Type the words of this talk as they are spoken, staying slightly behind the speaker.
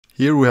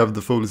Here we have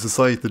the Folio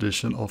Society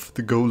edition of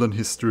The Golden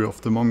History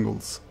of the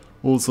Mongols,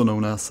 also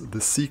known as The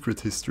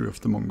Secret History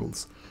of the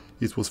Mongols.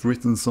 It was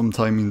written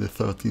sometime in the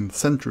 13th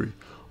century,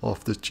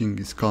 after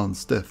Chinghis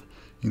Khan's death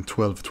in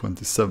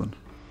 1227.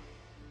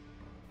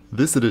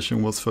 This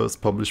edition was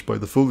first published by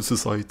the Folio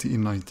Society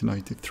in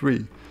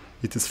 1993.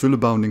 It is fully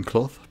bound in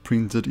cloth,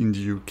 printed in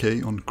the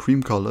UK on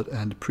cream-coloured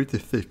and pretty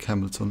thick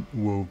Hamilton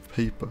wove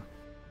paper.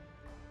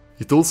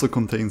 It also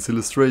contains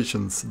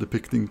illustrations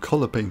depicting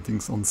colour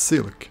paintings on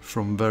silk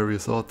from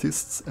various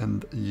artists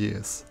and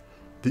years.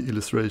 The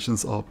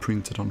illustrations are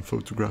printed on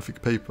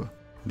photographic paper.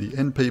 The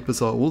end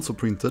papers are also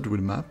printed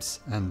with maps,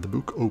 and the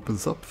book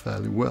opens up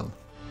fairly well.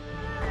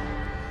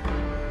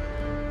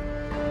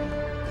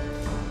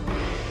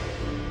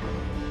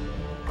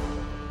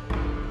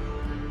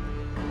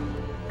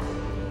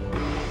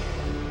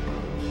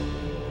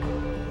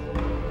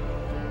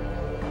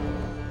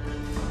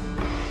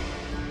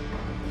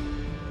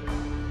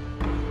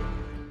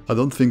 I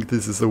don't think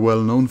this is a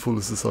well-known Folio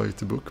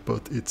Society book,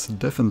 but it's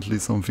definitely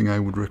something I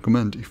would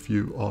recommend if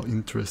you are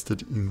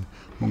interested in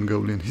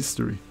Mongolian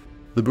history.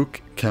 The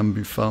book can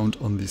be found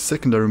on the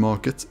secondary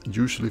market,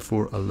 usually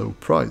for a low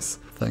price.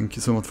 Thank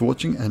you so much for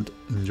watching and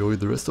enjoy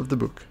the rest of the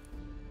book.